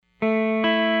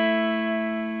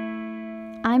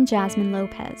I'm Jasmine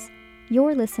Lopez.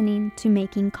 You're listening to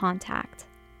Making Contact.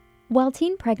 While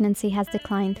teen pregnancy has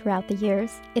declined throughout the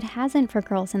years, it hasn't for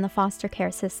girls in the foster care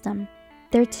system.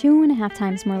 They're 2.5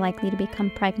 times more likely to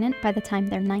become pregnant by the time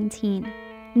they're 19.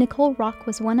 Nicole Rocke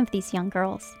was one of these young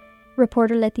girls.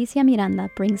 Reporter Leticia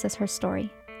Miranda brings us her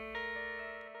story.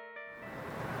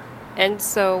 And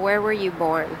so, where were you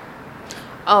born?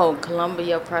 Oh,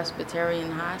 Columbia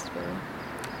Presbyterian Hospital.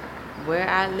 Where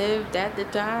I lived at the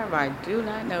time, I do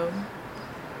not know.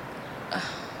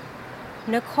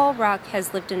 Nicole Rocke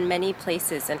has lived in many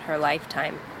places in her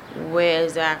lifetime. Where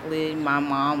exactly my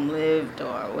mom lived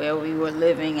or where we were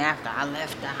living after I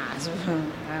left the hospital,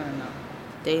 I don't know.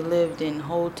 They lived in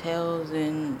hotels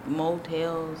and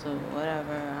motels or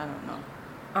whatever, I don't know.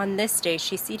 On this day,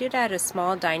 she's seated at a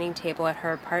small dining table at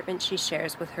her apartment she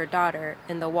shares with her daughter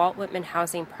in the Walt Whitman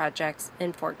Housing Projects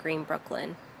in Fort Greene,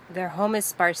 Brooklyn. Their home is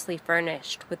sparsely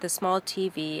furnished with a small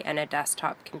TV and a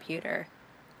desktop computer.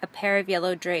 A pair of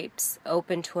yellow drapes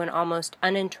open to an almost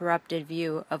uninterrupted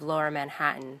view of Lower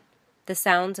Manhattan. The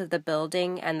sounds of the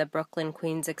building and the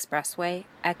Brooklyn-Queens Expressway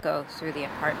echo through the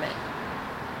apartment.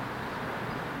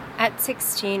 At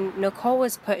 16, Nicole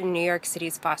was put in New York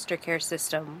City's foster care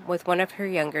system with one of her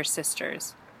younger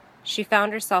sisters. She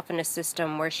found herself in a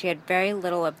system where she had very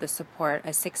little of the support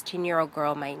a 16-year-old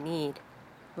girl might need.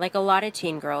 Like a lot of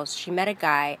teen girls, she met a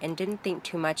guy and didn't think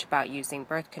too much about using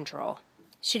birth control.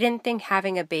 She didn't think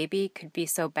having a baby could be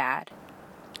so bad.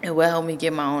 It will help me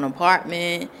get my own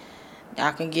apartment.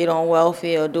 I can get on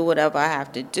welfare or do whatever I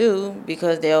have to do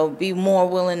because they'll be more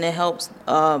willing to help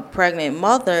a pregnant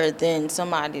mother than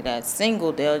somebody that's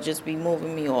single. They'll just be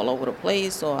moving me all over the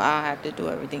place, so I'll have to do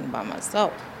everything by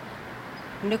myself.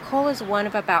 Nicole is one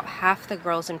of about half the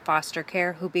girls in foster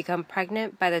care who become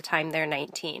pregnant by the time they're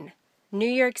 19. New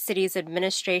York City's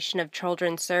Administration of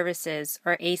Children's Services,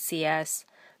 or ACS,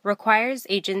 requires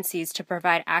agencies to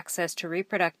provide access to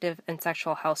reproductive and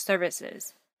sexual health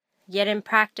services. Yet in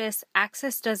practice,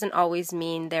 access doesn't always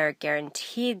mean they're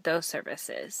guaranteed those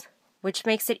services, which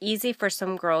makes it easy for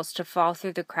some girls to fall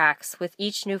through the cracks with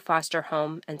each new foster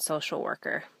home and social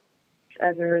worker.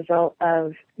 As a result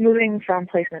of moving from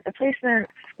placement to placement,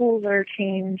 schools are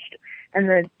changed, and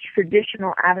the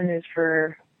traditional avenues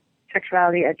for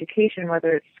sexuality education,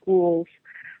 whether it's schools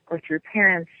or through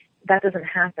parents, that doesn't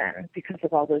happen because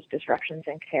of all those disruptions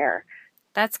in care.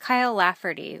 That's Kyle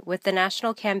Lafferty with the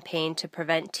National Campaign to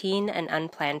Prevent Teen and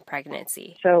Unplanned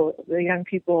Pregnancy. So the young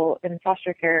people in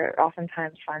foster care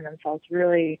oftentimes find themselves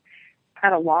really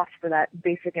at a loss for that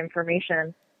basic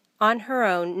information. On her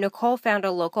own, Nicole found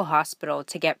a local hospital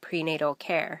to get prenatal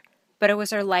care, but it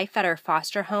was her life at her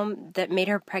foster home that made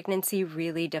her pregnancy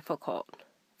really difficult.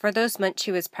 For those months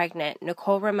she was pregnant,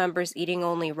 Nicole remembers eating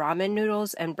only ramen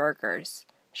noodles and burgers.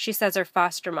 She says her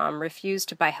foster mom refused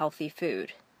to buy healthy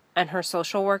food. And her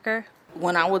social worker?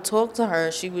 When I would talk to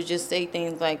her, she would just say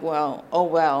things like,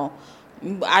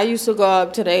 I used to go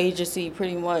up to the agency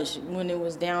pretty much when it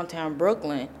was downtown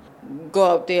Brooklyn.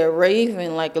 Go up there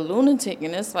raving like a lunatic,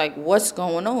 and it's like, what's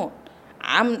going on?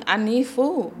 I need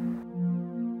food.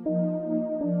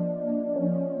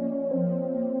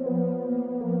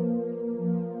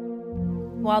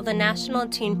 While the national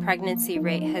teen pregnancy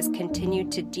rate has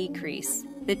continued to decrease,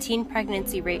 the teen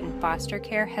pregnancy rate in foster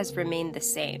care has remained the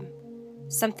same.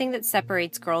 Something that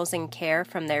separates girls in care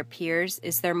from their peers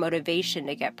is their motivation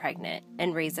to get pregnant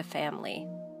and raise a family.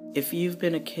 If you've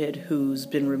been a kid who's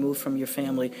been removed from your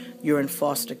family, you're in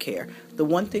foster care. The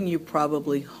one thing you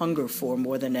probably hunger for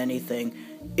more than anything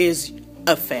is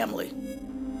a family.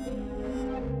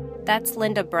 That's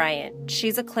Linda Bryant.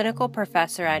 She's a clinical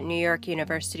professor at New York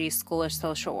University School of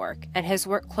Social Work and has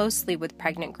worked closely with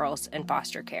pregnant girls in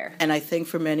foster care. And I think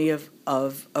for many of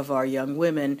our young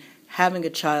women, having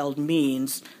a child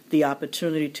means the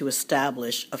opportunity to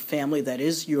establish a family that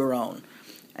is your own.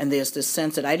 And there's this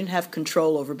sense that I didn't have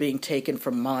control over being taken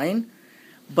from mine,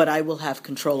 but I will have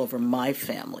control over my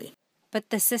family.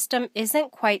 But the system isn't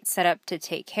quite set up to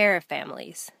take care of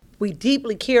families. We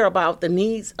deeply care about the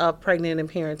needs of pregnant and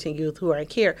parenting youth who are in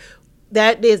care.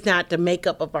 That is not the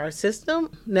makeup of our system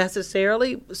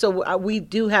necessarily. So we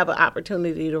do have an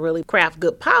opportunity to really craft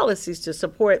good policies to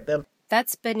support them.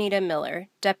 That's Benita Miller,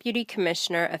 Deputy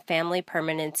Commissioner of Family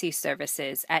Permanency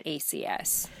Services at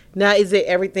ACS. Now, is it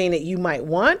everything that you might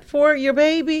want for your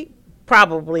baby?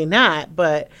 Probably not,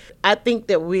 but I think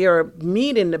that we are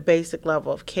meeting the basic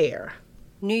level of care.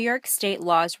 New York state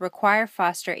laws require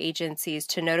foster agencies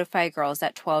to notify girls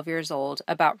at 12 years old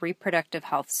about reproductive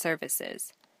health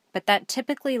services, but that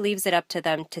typically leaves it up to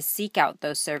them to seek out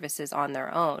those services on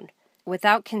their own.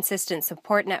 Without consistent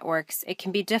support networks, it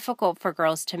can be difficult for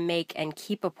girls to make and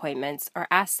keep appointments or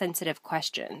ask sensitive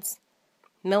questions.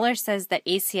 Miller says that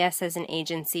ACS as an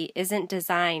agency isn't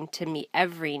designed to meet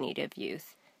every need of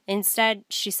youth. Instead,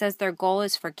 she says their goal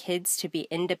is for kids to be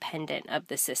independent of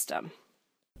the system.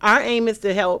 Our aim is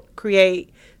to help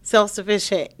create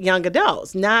self-sufficient young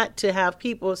adults, not to have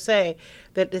people say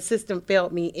that the system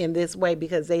failed me in this way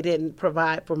because they didn't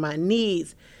provide for my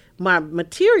needs, my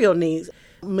material needs.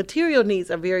 Material needs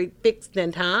are very fixed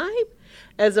in time,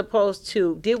 as opposed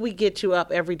to, did we get you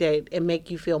up every day and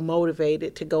make you feel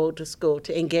motivated to go to school,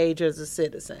 to engage as a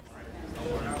citizen?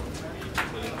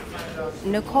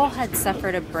 Nicole had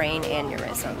suffered a brain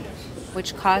aneurysm,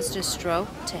 which caused a stroke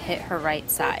to hit her right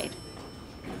side.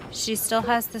 She still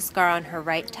has the scar on her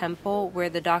right temple where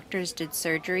the doctors did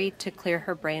surgery to clear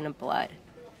her brain of blood.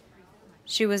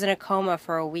 She was in a coma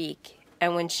for a week,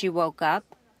 and when she woke up,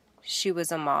 she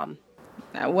was a mom.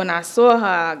 When I saw her,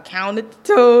 I counted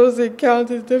the toes and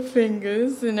counted the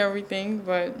fingers and everything.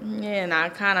 But yeah, and I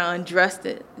kind of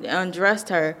undressed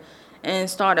her and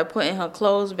started putting her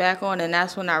clothes back on. And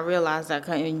that's when I realized I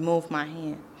couldn't move my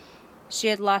hand. She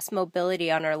had lost mobility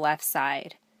on her left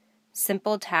side.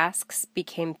 Simple tasks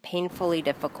became painfully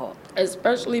difficult.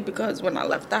 Especially because when I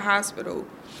left the hospital,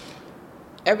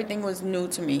 everything was new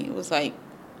to me. It was like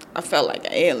I felt like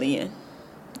an alien.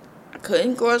 I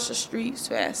couldn't cross the streets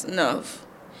fast enough.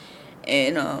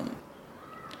 And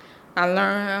I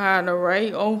learned how to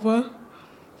write over.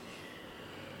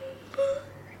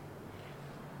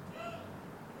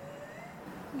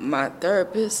 My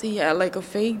therapist, he had like a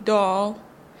fake doll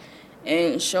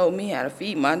and showed me how to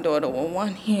feed my daughter with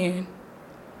one hand.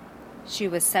 She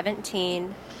was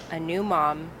 17, a new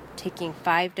mom, taking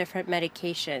 5 different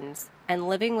medications, and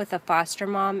living with a foster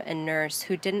mom and nurse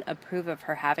who didn't approve of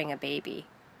her having a baby.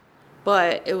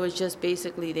 But it was just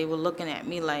basically they were looking at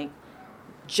me like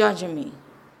judging me.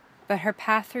 But her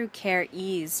path through care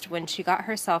eased when she got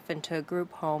herself into a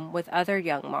group home with other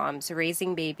young moms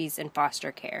raising babies in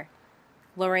foster care.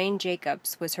 Lorraine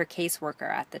Jacobs was her caseworker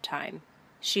at the time.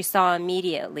 She saw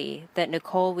immediately that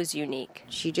Nicole was unique.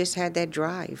 She just had that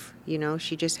drive,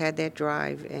 she just had that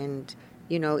drive. And,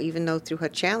 even though through her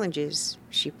challenges,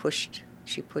 she pushed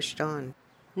on.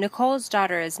 Nicole's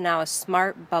daughter is now a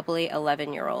smart, bubbly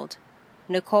 11-year-old.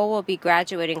 Nicole will be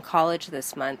graduating college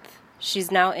this month.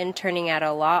 She's now interning at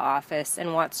a law office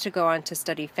and wants to go on to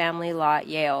study family law at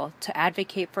Yale to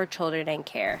advocate for children and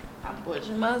care. I'm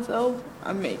pushing myself.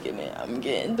 I'm making it. I'm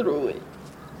getting through it.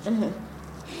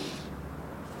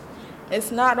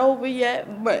 It's not over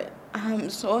yet, but I'm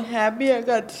so happy I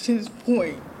got to this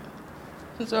point.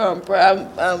 So I'm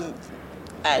proud. I'm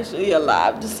actually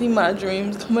alive to see my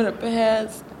dreams coming to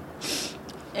pass.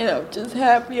 And I'm just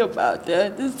happy about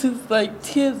that. This is like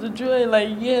tears of joy, like,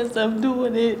 yes, I'm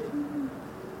doing it.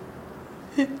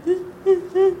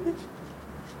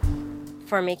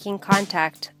 For Making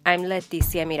Contact, I'm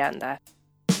Leticia Miranda.